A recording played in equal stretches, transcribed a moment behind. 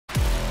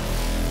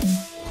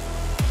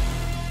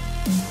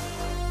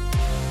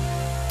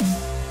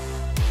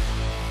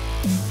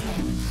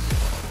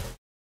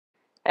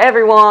Hey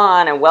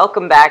everyone, and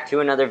welcome back to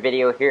another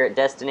video here at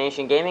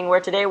Destination Gaming, where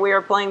today we are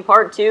playing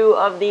part 2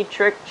 of the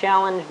Trick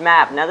Challenge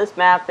map. Now this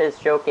map is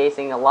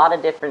showcasing a lot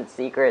of different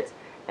secrets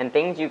and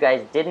things you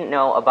guys didn't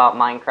know about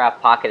Minecraft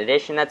Pocket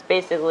Edition. That's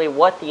basically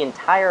what the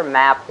entire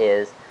map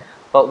is,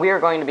 but we are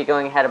going to be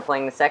going ahead and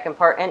playing the second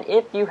part, and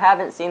if you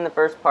haven't seen the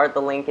first part,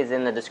 the link is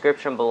in the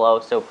description below,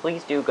 so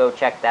please do go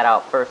check that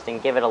out first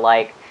and give it a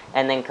like.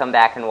 And then come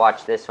back and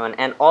watch this one,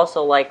 and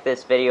also like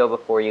this video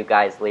before you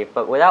guys leave.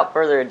 But without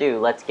further ado,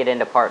 let's get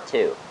into part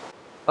 2.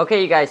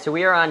 Okay, you guys, so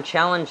we are on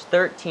challenge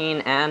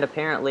 13, and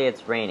apparently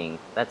it's raining.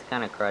 That's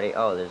kind of cruddy.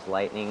 Oh, there's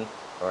lightning,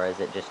 or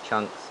is it just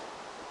chunks?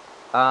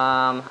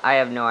 I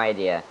have no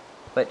idea.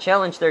 But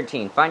challenge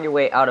 13, find your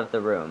way out of the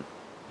room.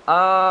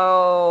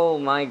 Oh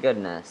my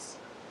goodness.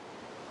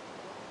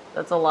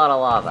 That's a lot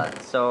of lava.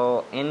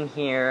 So in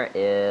here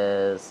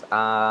is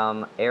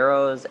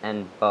arrows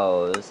and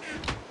bows.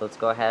 Let's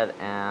go ahead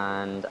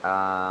and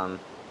are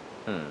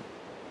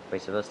we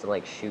supposed to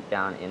like shoot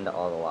down into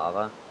all the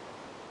lava?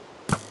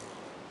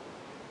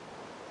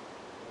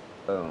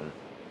 Boom.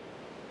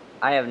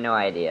 I have no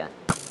idea.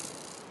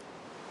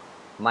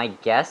 My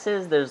guess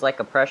is there's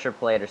like a pressure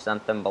plate or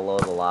something below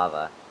the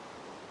lava.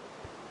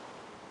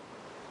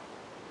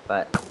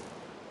 But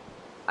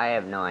I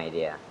have no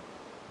idea.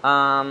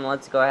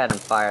 Let's go ahead and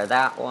fire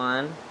that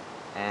one,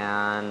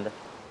 and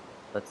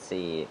let's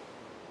see,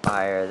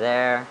 fire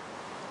there.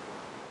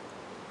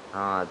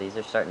 Oh, these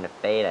are starting to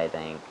fade, I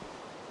think.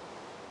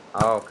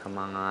 Oh, come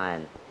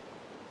on.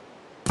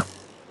 Let's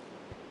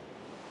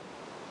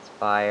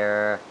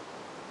fire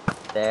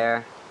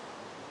there.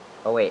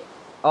 Oh, wait.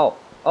 Oh,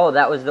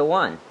 that was the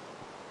one.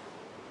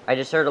 I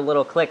just heard a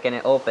little click and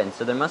it opened,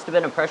 so there must have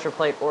been a pressure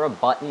plate or a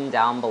button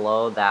down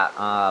below that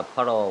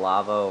puddle of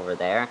lava over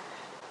there.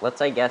 Let's,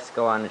 I guess,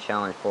 go on to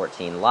challenge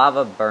 14.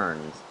 Lava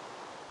burns.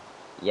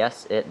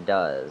 Yes, it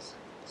does.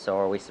 So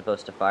are we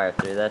supposed to fire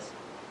through this?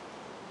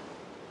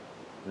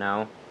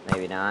 No,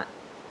 maybe not.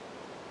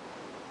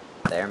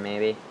 There,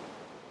 maybe.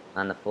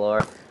 On the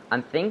floor.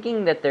 I'm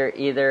thinking that there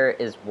either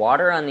is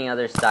water on the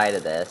other side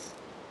of this,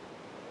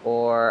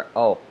 or...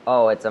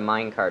 Oh, it's a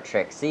minecart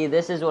trick. See,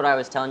 this is what I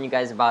was telling you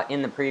guys about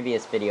in the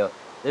previous video.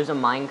 There's a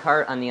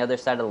minecart on the other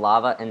side of the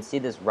lava, and see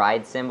this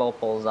ride symbol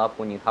pulls up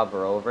when you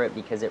hover over it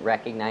because it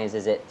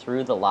recognizes it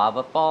through the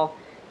lava fall.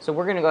 So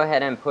we're going to go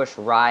ahead and push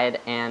ride,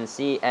 and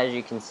see, as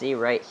you can see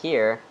right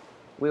here,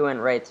 we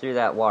went right through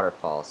that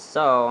waterfall.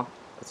 So,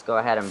 let's go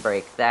ahead and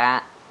break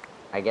that.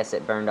 I guess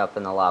it burned up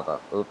in the lava.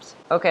 Oops.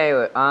 Okay,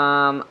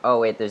 oh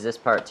wait, there's this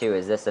part too.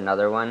 Is this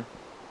another one?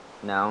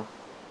 No?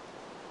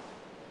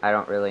 I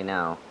don't really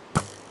know.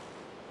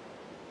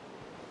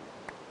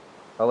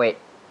 Oh wait.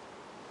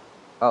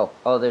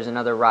 Oh, there's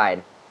another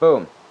ride.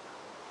 Boom.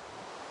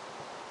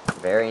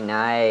 Very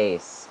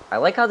nice. I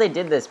like how they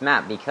did this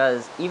map,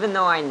 because even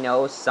though I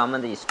know some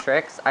of these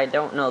tricks, I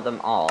don't know them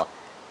all.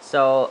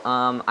 So,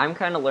 I'm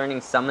kind of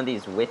learning some of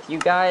these with you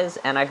guys,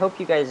 and I hope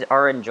you guys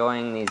are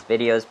enjoying these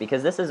videos,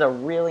 because this is a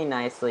really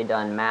nicely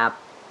done map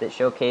that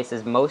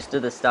showcases most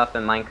of the stuff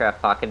in Minecraft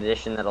Pocket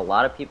Edition that a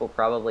lot of people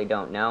probably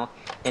don't know.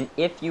 And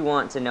if you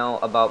want to know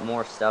about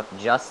more stuff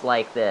just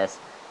like this,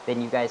 then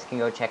you guys can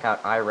go check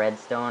out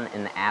Redstone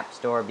in the App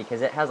Store,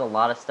 because it has a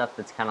lot of stuff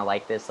that's kind of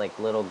like this, like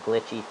little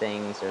glitchy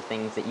things or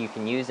things that you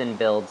can use in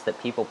builds that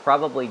people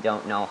probably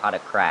don't know how to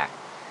crack.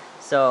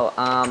 So,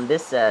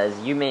 this says,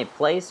 you may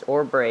place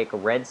or break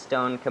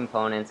redstone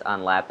components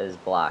on lapis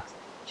blocks.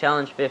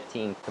 Challenge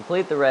 15,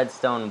 complete the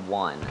redstone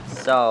 1.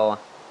 So,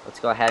 let's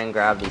go ahead and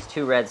grab these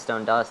 2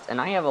 redstone dust, and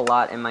I have a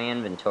lot in my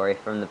inventory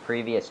from the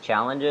previous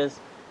challenges.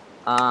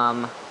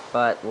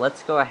 But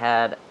let's go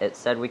ahead. It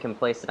said we can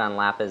place it on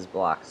lapis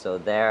blocks, so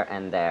there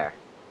and there.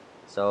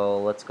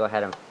 So let's go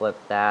ahead and flip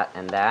that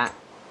and that.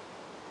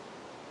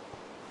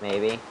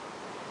 Maybe.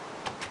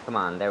 Come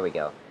on, there we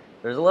go.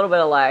 There's a little bit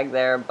of lag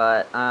there,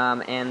 but,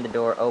 and the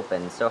door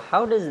opens. So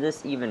how does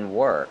this even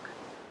work?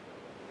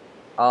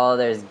 Oh,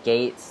 there's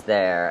gates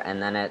there,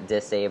 and then it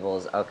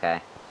disables.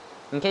 Okay.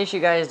 In case you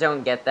guys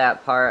don't get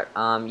that part,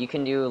 you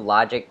can do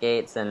logic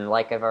gates, and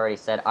like I've already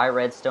said,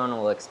 Redstone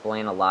will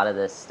explain a lot of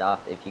this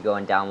stuff if you go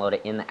and download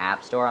it in the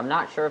App Store. I'm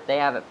not sure if they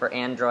have it for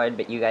Android,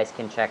 but you guys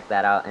can check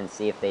that out and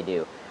see if they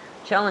do.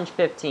 Challenge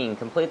 15,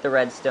 complete the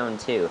redstone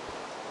 2.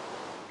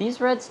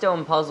 These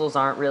redstone puzzles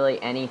aren't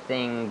really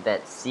anything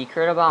that's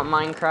secret about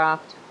Minecraft,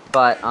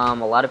 but a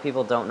lot of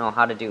people don't know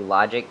how to do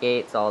logic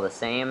gates all the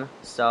same.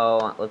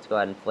 So let's go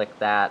ahead and flick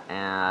that,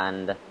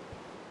 and...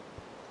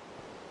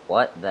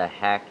 what the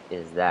heck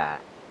is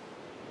that?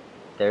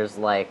 There's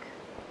like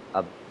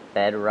a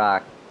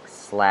bedrock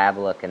slab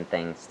looking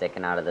thing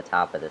sticking out of the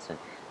top of this one.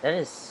 That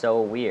is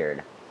so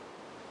weird.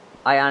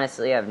 I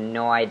honestly have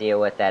no idea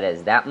what that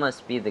is. That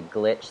must be the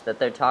glitch that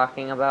they're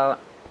talking about.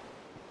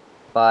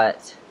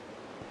 But,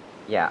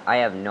 yeah, I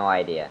have no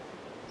idea.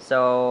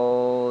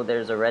 So,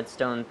 there's a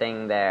redstone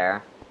thing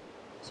there.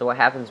 So what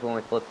happens when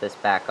we flip this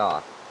back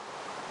off?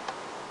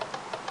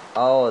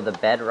 Oh, the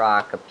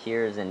bedrock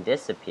appears and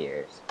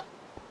disappears.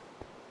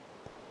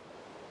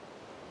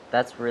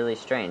 That's really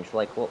strange.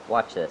 Like,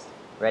 watch this.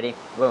 Ready?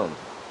 Boom.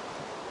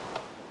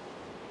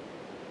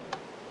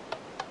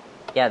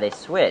 Yeah, they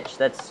switch.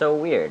 That's so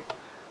weird.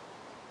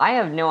 I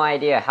have no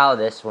idea how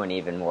this one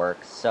even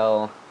works,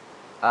 so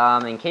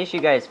in case you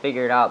guys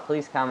figure it out,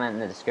 please comment in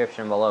the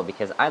description below,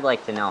 because I'd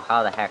like to know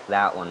how the heck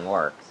that one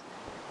works.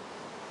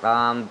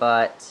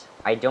 But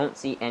I don't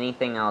see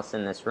anything else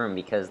in this room,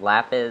 because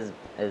lapis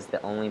is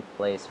the only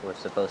place we're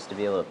supposed to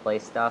be able to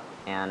place stuff,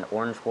 and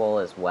orange wool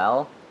as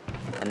well.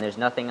 And there's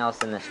nothing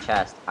else in this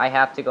chest. I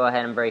have to go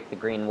ahead and break the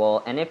green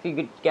wool. And if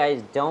you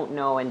guys don't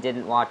know and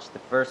didn't watch the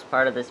first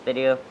part of this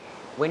video,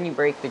 when you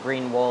break the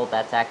green wool,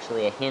 that's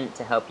actually a hint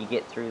to help you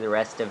get through the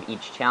rest of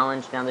each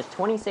challenge. Now, there's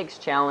 26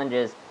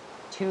 challenges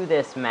to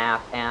this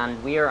map,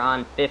 and we are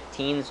on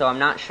 15, so I'm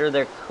not sure,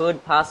 there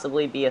could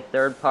possibly be a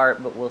third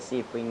part, but we'll see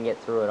if we can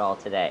get through it all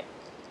today.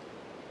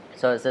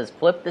 So it says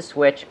flip the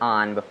switch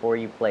on before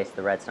you place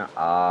the redstone.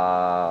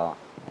 Oh.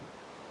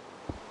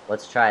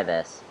 Let's try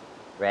this.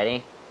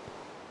 Ready?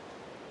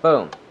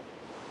 Boom.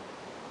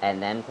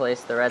 And then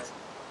place the redstone.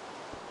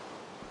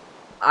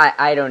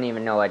 I don't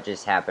even know what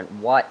just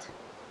happened. What?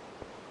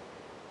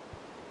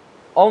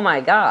 Oh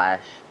my gosh.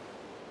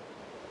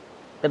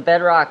 The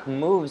bedrock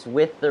moves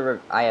with the...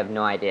 I have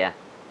no idea.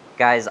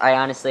 Guys, I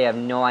honestly have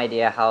no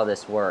idea how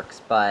this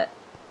works, but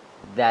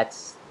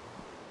that's...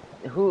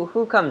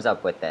 Who comes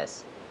up with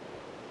this?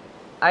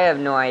 I have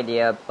no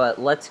idea, but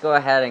let's go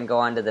ahead and go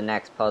on to the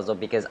next puzzle,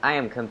 because I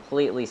am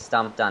completely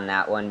stumped on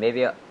that one.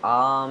 Maybe, you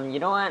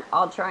know what?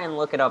 I'll try and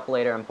look it up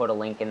later and put a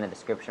link in the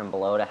description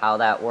below to how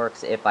that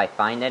works if I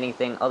find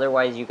anything.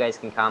 Otherwise, you guys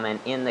can comment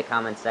in the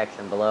comment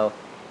section below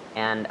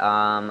and,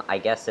 I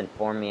guess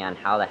inform me on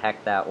how the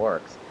heck that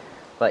works.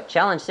 But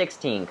challenge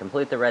 16,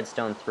 complete the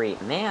redstone 3.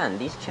 Man,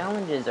 these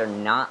challenges are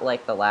not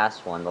like the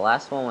last one. The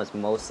last one was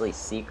mostly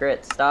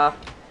secret stuff.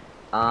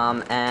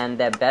 And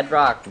that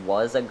bedrock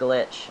was a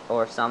glitch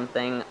or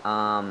something,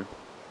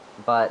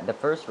 but the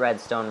first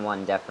redstone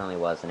one definitely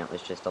wasn't. It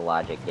was just a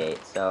logic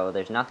gate, so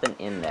there's nothing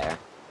in there.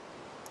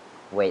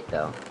 Wait,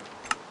 though.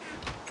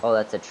 Oh,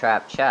 that's a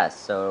trap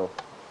chest, so...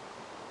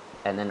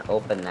 And then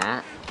open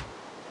that.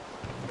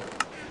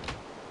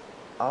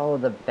 Oh,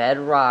 the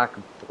bedrock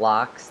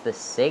blocks the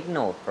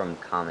signal from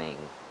coming.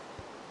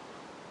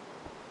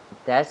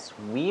 That's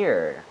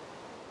weird.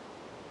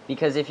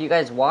 Because if you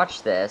guys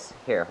watch this,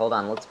 here, hold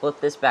on, let's flip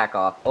this back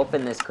off,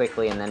 open this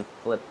quickly, and then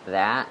flip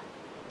that.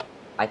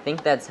 I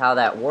think that's how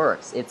that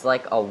works. It's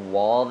like a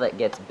wall that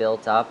gets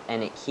built up,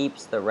 and it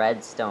keeps the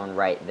redstone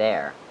right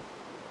there.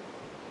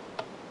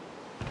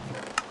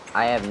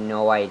 I have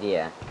no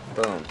idea.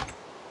 Boom.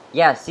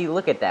 Yeah, see,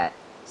 look at that.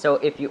 So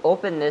if you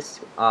open this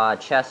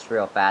chest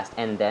real fast,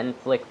 and then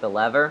flick the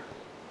lever,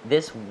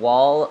 this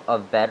wall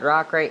of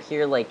bedrock right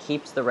here, like,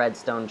 keeps the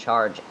redstone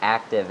charge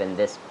active in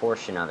this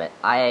portion of it.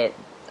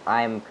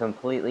 I'm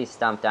completely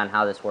stumped on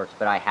how this works,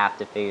 but I have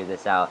to figure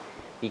this out,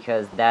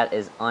 because that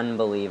is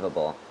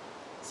unbelievable.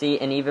 See,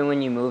 and even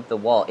when you move the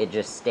wall, it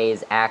just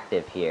stays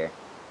active here.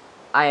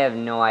 I have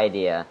no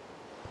idea.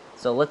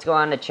 So let's go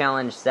on to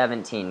challenge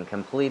 17,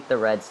 complete the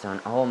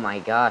redstone. Oh my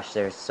gosh,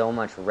 there's so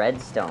much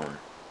redstone.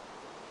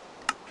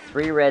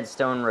 3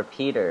 redstone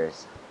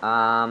repeaters.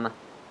 Oh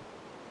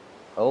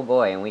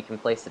boy, and we can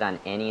place it on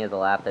any of the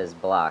lapis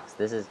blocks.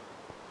 This is...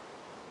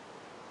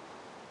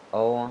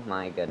 Oh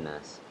my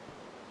goodness.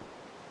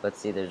 Let's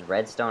see, there's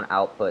redstone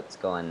outputs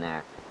going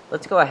there.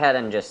 Let's go ahead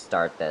and just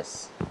start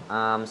this.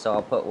 So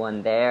I'll put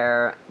one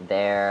there,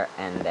 there,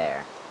 and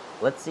there.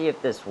 Let's see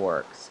if this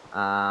works.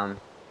 Oh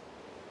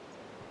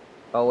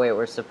wait,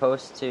 we're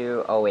supposed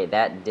to... Oh wait,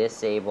 that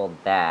disabled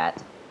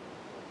that.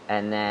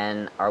 And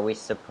then, are we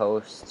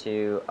supposed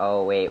to...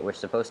 Oh wait, we're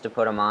supposed to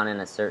put them on in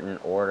a certain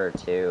order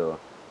too.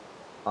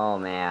 Oh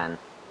man.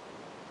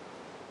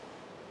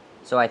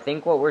 So I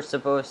think what we're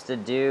supposed to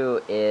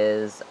do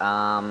is,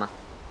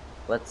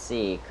 let's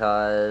see,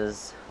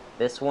 cause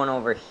this one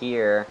over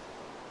here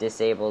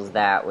disables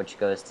that, which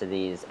goes to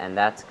these, and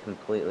that's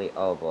completely...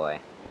 Oh boy.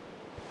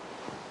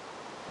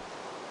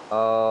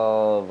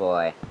 Oh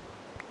boy.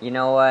 You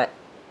know what?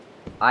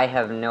 I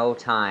have no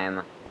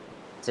time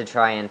to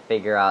try and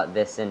figure out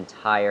this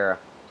entire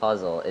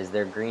puzzle. Is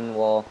there green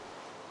wool?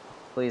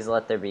 Please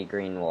let there be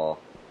green wool.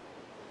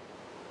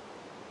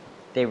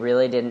 They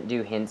really didn't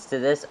do hints to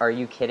this? Are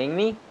you kidding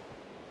me?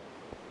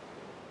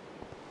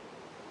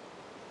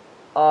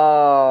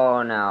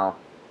 Oh, no.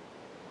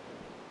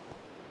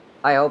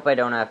 I hope I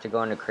don't have to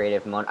go into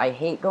creative mode. I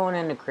hate going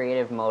into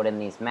creative mode in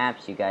these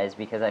maps, you guys,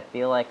 because I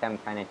feel like I'm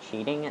kind of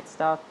cheating at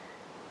stuff.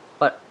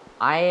 But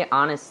I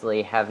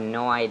honestly have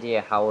no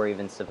idea how we're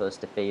even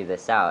supposed to figure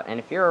this out. And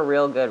if you're a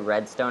real good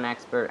redstone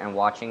expert and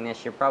watching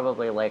this, you're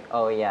probably like,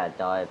 oh yeah,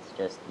 duh, it's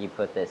just you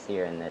put this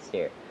here and this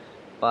here.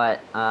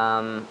 But,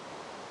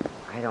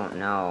 I don't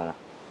know.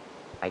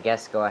 I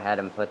guess go ahead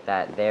and put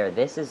that there.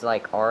 This is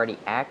like already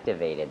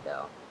activated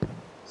though.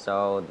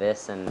 So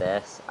this and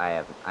this,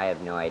 I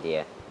have no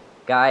idea.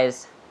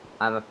 Guys,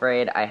 I'm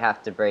afraid I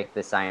have to break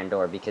this iron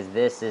door because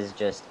this is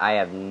just, I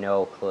have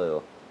no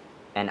clue.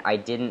 And I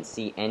didn't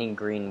see any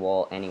green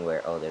wool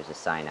anywhere. Oh, there's a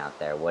sign out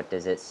there. What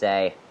does it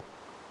say?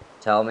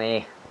 Tell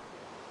me.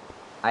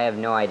 I have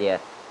no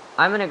idea.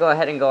 I'm gonna go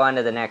ahead and go on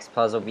to the next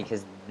puzzle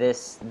because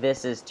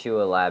this is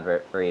too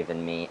elaborate for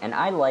even me. And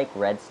I like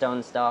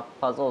redstone stuff.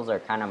 Puzzles are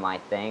kind of my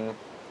thing,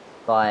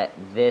 but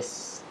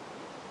this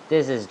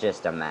is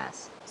just a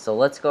mess. So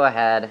let's go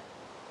ahead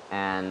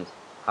and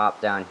hop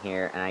down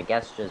here, and I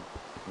guess just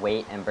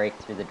wait and break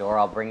through the door.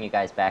 I'll bring you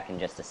guys back in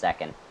just a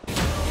second.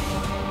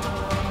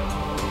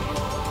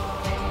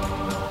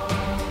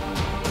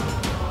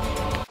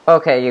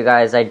 Okay, you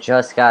guys, I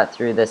just got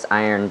through this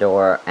iron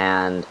door,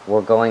 and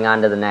we're going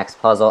on to the next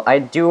puzzle. I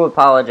do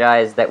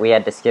apologize that we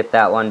had to skip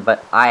that one,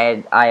 but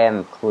I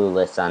am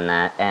clueless on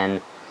that,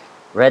 and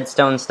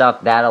redstone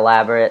stuff that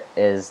elaborate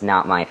is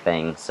not my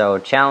thing. So,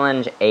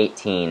 challenge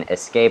 18,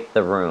 escape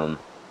the room.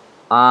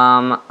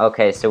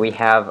 Okay, so we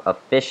have a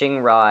fishing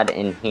rod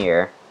in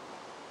here,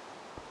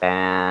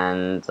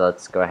 and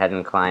let's go ahead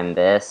and climb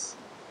this.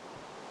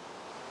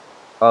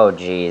 Oh,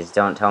 geez,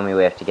 don't tell me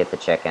we have to get the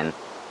chicken.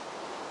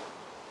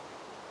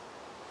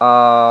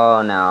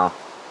 Oh, no.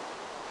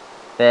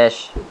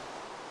 Fish.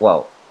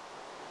 Whoa.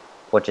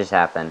 What just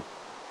happened?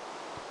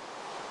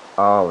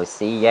 Oh,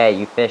 see? Yeah,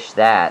 you fished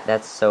that.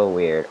 That's so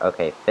weird.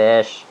 Okay,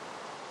 fish.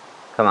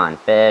 Come on,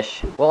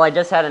 fish. Well, I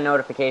just had a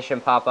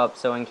notification pop up,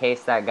 so in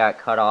case that got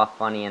cut off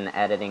funny in the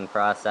editing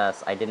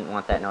process, I didn't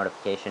want that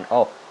notification.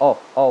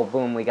 Oh,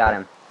 boom, we got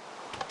him.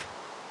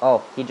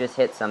 Oh, he just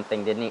hit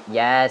something, didn't he?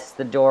 Yes,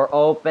 the door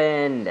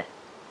opened!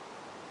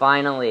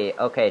 Finally.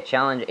 Okay,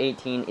 challenge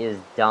 18 is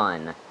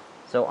done.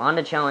 So on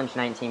to challenge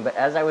 19, but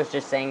as I was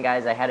just saying,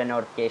 guys, I had a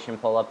notification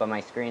pull up on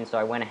my screen, so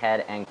I went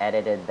ahead and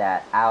edited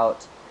that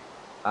out.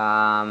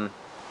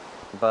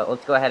 But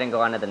let's go ahead and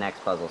go on to the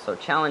next puzzle. So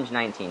challenge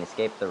 19,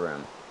 escape the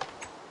room.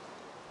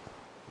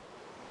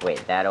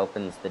 Wait, that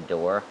opens the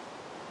door?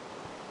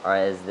 Or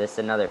is this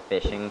another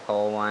fishing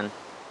pole one?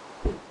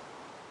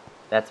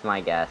 That's my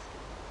guess.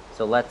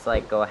 So let's,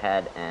 like, go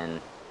ahead and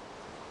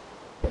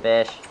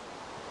fish.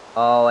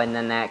 Oh, and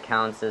then that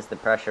counts as the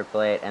pressure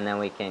plate, and then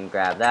we can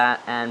grab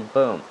that, and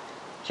boom.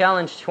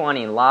 Challenge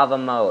 20, lava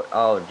moat.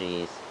 Oh,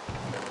 jeez.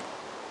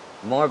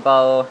 More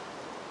bow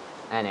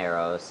and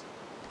arrows.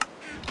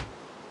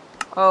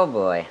 Oh,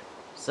 boy.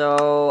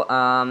 So,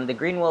 the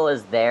green wool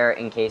is there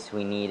in case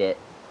we need it.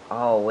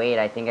 Oh, wait,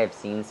 I think I've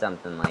seen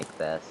something like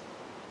this.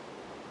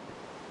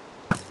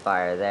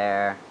 Fire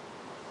there.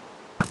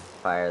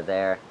 Fire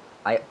there.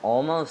 I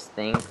almost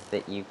think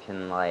that you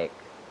can, like...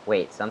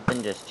 Wait,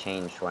 something just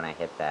changed when I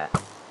hit that.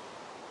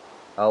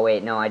 Oh,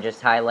 wait, no, I just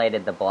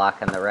highlighted the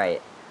block on the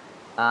right.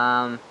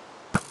 I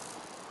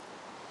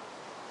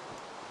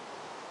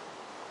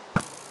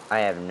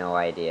have no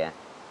idea.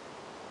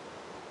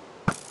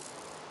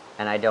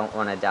 And I don't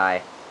want to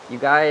die. You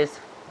guys,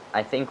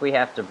 I think we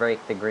have to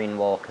break the green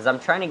wool, because I'm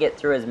trying to get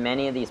through as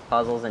many of these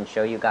puzzles and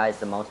show you guys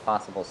the most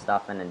possible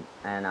stuff in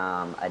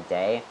a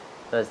day.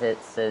 So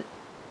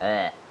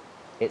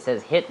it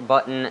says hit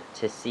button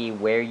to see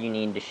where you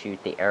need to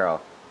shoot the arrow.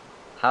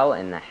 How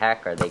in the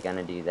heck are they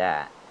gonna do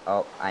that?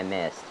 Oh, I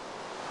missed.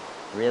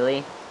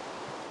 Really?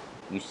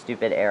 You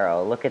stupid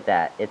arrow. Look at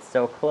that. It's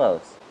so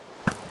close.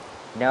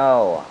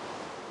 No.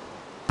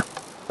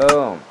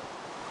 Boom.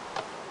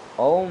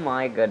 Oh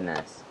my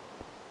goodness.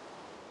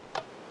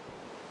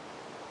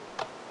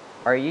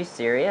 Are you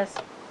serious?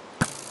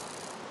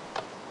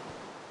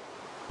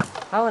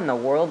 How in the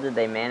world did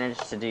they manage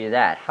to do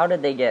that? How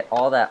did they get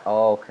all that?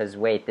 Oh, because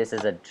wait, this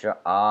is a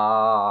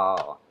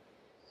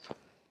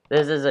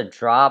this is a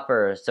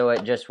dropper, so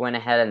it just went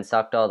ahead and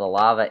sucked all the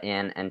lava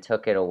in and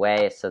took it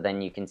away, so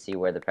then you can see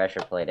where the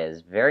pressure plate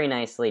is. Very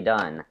nicely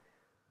done.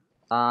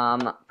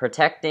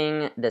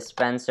 Protecting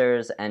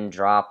dispensers and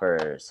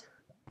droppers.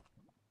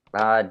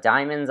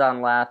 Diamonds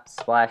on left,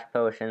 splash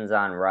potions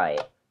on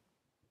right.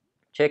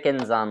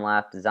 Chickens on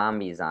left,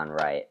 zombies on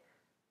right.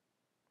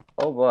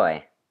 Oh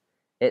boy.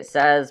 It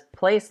says,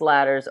 place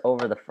ladders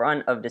over the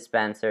front of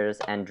dispensers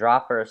and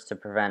droppers to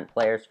prevent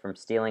players from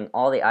stealing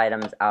all the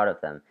items out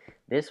of them.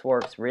 This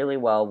works really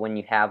well when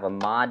you have a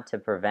mod to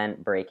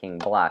prevent breaking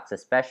blocks,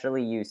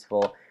 especially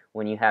useful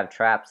when you have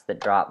traps that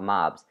drop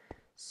mobs.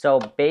 So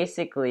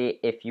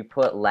basically, if you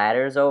put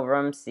ladders over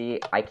them,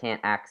 see, I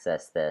can't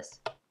access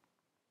this.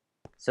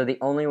 So the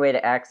only way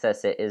to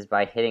access it is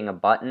by hitting a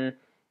button,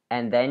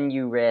 and then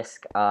you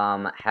risk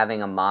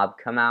having a mob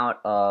come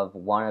out of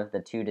one of the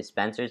two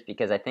dispensers,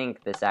 because I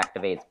think this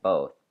activates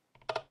both.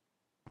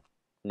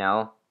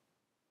 No?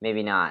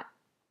 Maybe not.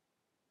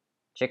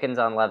 Chickens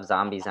on left,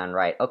 zombies on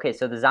right. Okay,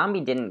 so the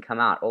zombie didn't come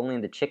out, only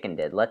the chicken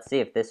did. Let's see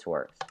if this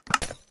works.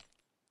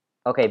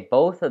 Okay,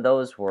 both of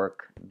those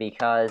work,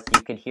 because you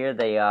could hear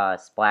the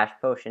splash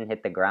potion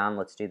hit the ground.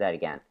 Let's do that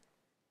again.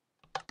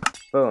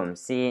 Boom.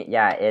 See?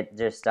 Yeah, it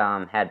just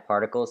had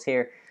particles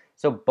here.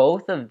 So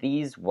both of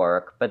these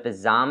work, but the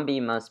zombie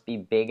must be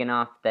big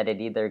enough that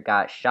it either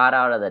got shot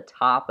out of the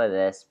top of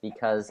this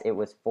because it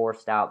was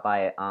forced out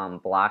by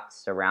blocks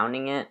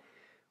surrounding it,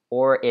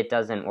 or it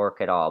doesn't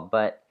work at all.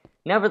 But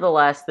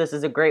nevertheless, this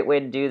is a great way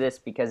to do this,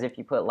 because if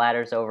you put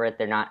ladders over it,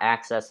 they're not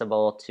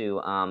accessible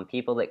to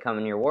people that come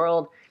in your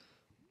world.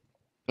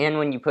 And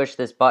when you push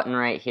this button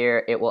right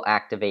here, it will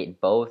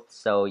activate both.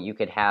 So you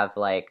could have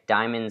like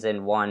diamonds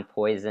in one,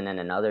 poison in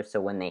another, so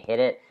when they hit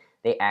it,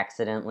 they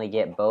accidentally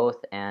get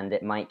both, and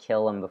it might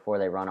kill them before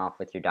they run off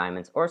with your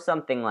diamonds, or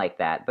something like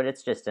that, but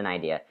it's just an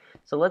idea.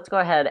 So let's go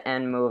ahead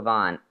and move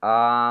on.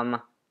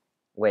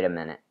 Wait a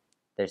minute.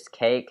 There's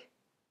cake,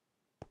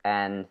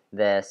 and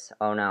this.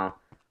 Oh no.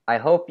 I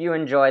hope you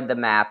enjoyed the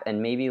map,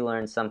 and maybe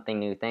learned something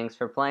new. Thanks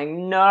for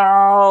playing.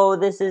 No!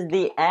 This is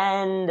the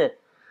end!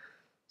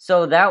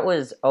 So that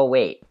was, oh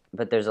wait,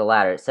 but there's a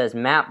ladder. It says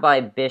map by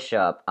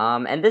Bishop,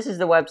 and this is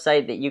the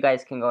website that you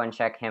guys can go and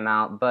check him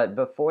out, but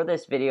before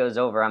this video is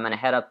over, I'm going to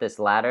head up this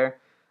ladder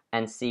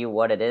and see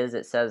what it is.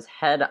 It says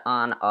head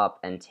on up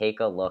and take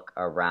a look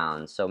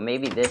around, so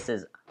maybe this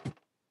is,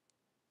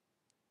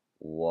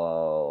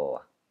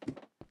 whoa,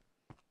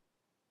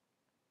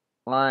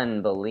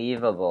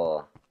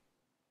 unbelievable.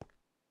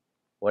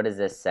 What does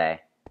this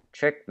say?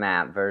 Trick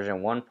map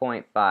version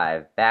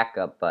 1.5,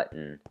 backup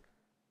button.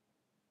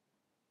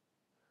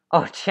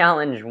 Oh,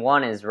 challenge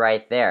 1 is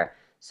right there.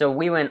 So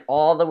we went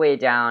all the way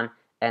down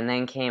and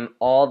then came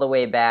all the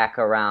way back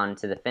around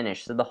to the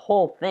finish. So the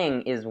whole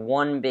thing is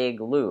one big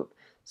loop.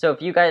 So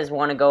if you guys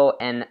want to go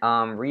and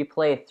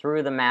replay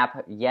through the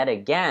map yet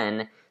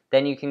again,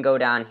 then you can go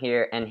down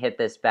here and hit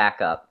this back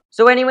up.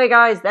 So anyway,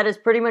 guys, that is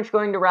pretty much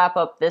going to wrap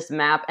up this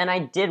map, and I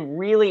did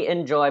really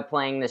enjoy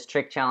playing this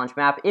trick challenge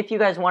map. If you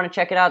guys want to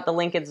check it out, the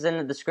link is in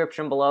the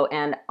description below,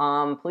 and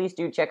please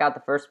do check out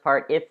the first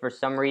part if for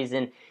some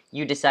reason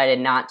you decided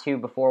not to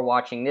before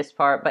watching this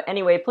part. But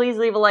anyway, please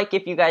leave a like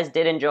if you guys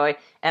did enjoy,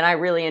 and I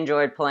really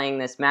enjoyed playing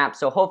this map,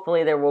 so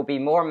hopefully there will be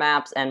more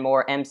maps and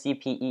more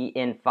MCPE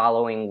in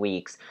following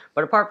weeks.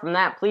 But apart from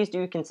that, please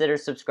do consider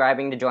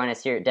subscribing to join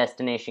us here at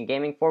Destination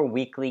Gaming for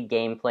weekly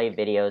gameplay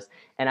videos,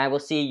 and I will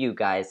see you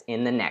guys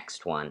in the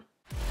next one.